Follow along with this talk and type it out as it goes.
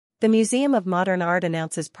The Museum of Modern Art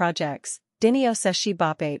announces projects. Dineo Seshee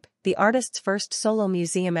Bopape, the artist's first solo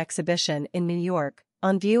museum exhibition in New York,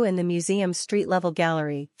 on view in the museum's street-level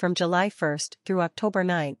gallery from July 1 through October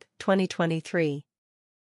 9, 2023.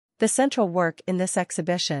 The central work in this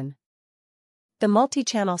exhibition. The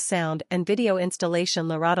multi-channel sound and video installation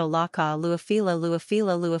Lorado Laka Luafila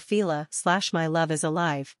Luafila Luafila / My Love is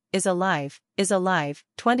Alive,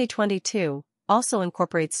 2022, also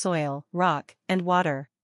incorporates soil, rock, and water.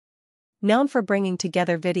 Known for bringing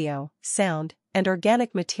together video, sound, and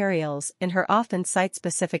organic materials in her often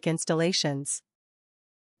site-specific installations,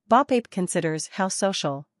 Bopape considers how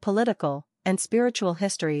social, political, and spiritual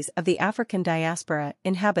histories of the African diaspora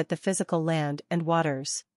inhabit the physical land and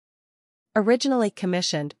waters. Originally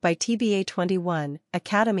commissioned by TBA 21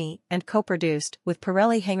 Academy and co-produced with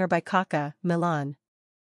Pirelli Hangar by Kaka, Milan.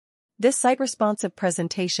 This site-responsive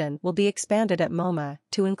presentation will be expanded at MoMA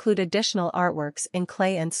to include additional artworks in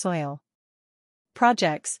clay and soil.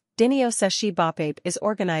 Projects. Dineo Seshee Bopape is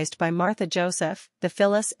organized by Martha Joseph, the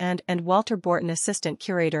Phyllis and Walter Borton Assistant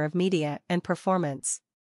Curator of Media and Performance.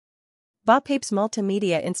 Bopape's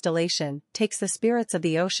multimedia installation takes the spirits of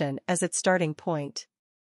the ocean as its starting point.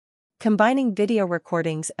 Combining video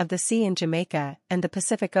recordings of the sea in Jamaica and the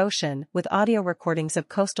Pacific Ocean with audio recordings of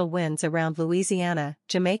coastal winds around Louisiana,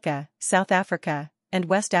 Jamaica, South Africa, and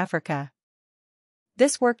West Africa.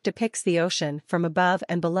 This work depicts the ocean from above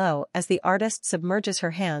and below as the artist submerges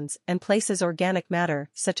her hands and places organic matter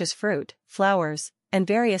such as fruit, flowers, and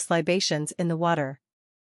various libations in the water.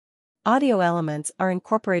 Audio elements are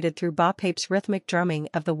incorporated through Bopape's rhythmic drumming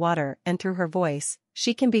of the water and through her voice.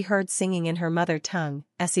 She can be heard singing in her mother tongue,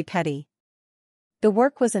 Esipedi. The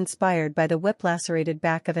work was inspired by the whip-lacerated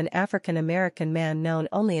back of an African-American man known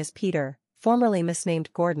only as Peter, formerly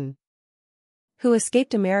misnamed Gordon, who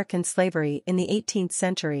escaped American slavery in the 18th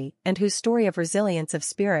century and whose story of resilience of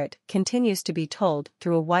spirit continues to be told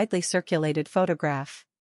through a widely circulated photograph.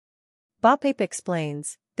 Bopape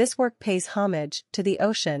explains, this work pays homage to the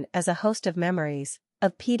ocean as a host of memories,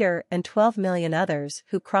 of Peter and 12 million others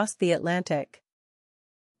who crossed the Atlantic.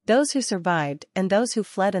 Those who survived and those who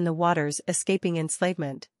fled in the waters escaping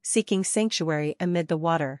enslavement, seeking sanctuary amid the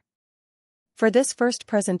water. For this first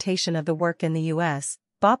presentation of the work in the U.S.,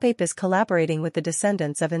 Bopape is collaborating with the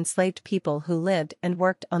descendants of enslaved people who lived and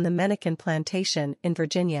worked on the Mennekin plantation in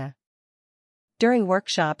Virginia. During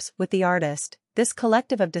workshops with the artist, this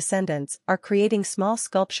collective of descendants are creating small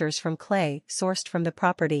sculptures from clay sourced from the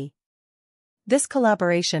property. This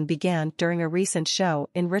collaboration began during a recent show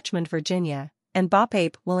in Richmond, Virginia, and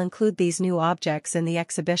Bopape will include these new objects in the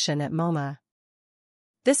exhibition at MoMA.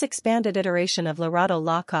 This expanded iteration of Lorado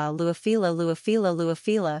Laka Luafila Luafila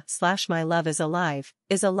Luafila / My Love is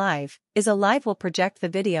Alive will project the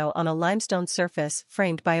video on a limestone surface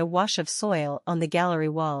framed by a wash of soil on the gallery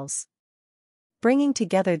walls. Bringing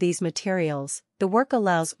together these materials, the work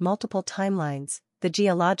allows multiple timelines, the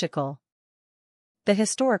geological, the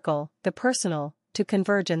historical, the personal, to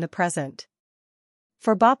converge in the present.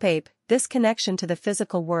 For Bopape, this connection to the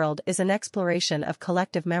physical world is an exploration of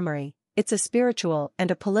collective memory. It's a spiritual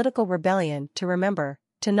and a political rebellion to remember,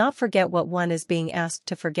 to not forget what one is being asked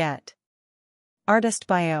to forget. Artist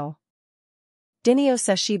bio. Dineo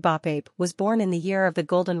Seshee Bopape was born in the year of the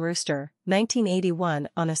Golden Rooster, 1981,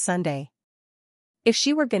 on a Sunday. If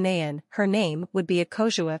she were Ghanaian, her name would be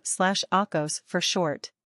Akojua/Akos for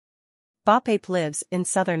short. Bopape lives in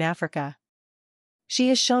southern Africa. She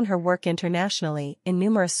has shown her work internationally in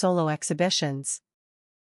numerous solo exhibitions.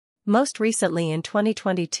 Most recently in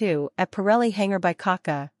 2022 at Pirelli Hangar by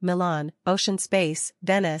Kaka, Milan, Ocean Space,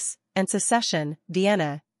 Venice, and Secession,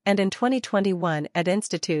 Vienna, and in 2021 at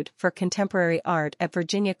Institute for Contemporary Art at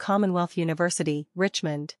Virginia Commonwealth University,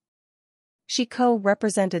 Richmond. She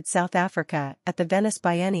co-represented South Africa at the Venice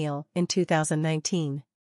Biennial in 2019.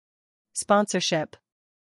 Sponsorship.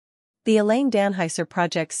 The Elaine Danheiser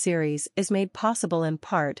Project series is made possible in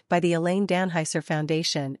part by the Elaine Danheiser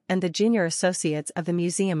Foundation and the Junior Associates of the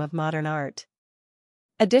Museum of Modern Art.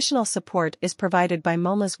 Additional support is provided by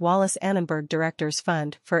MoMA's Wallace Annenberg Directors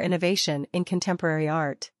Fund for Innovation in Contemporary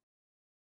Art.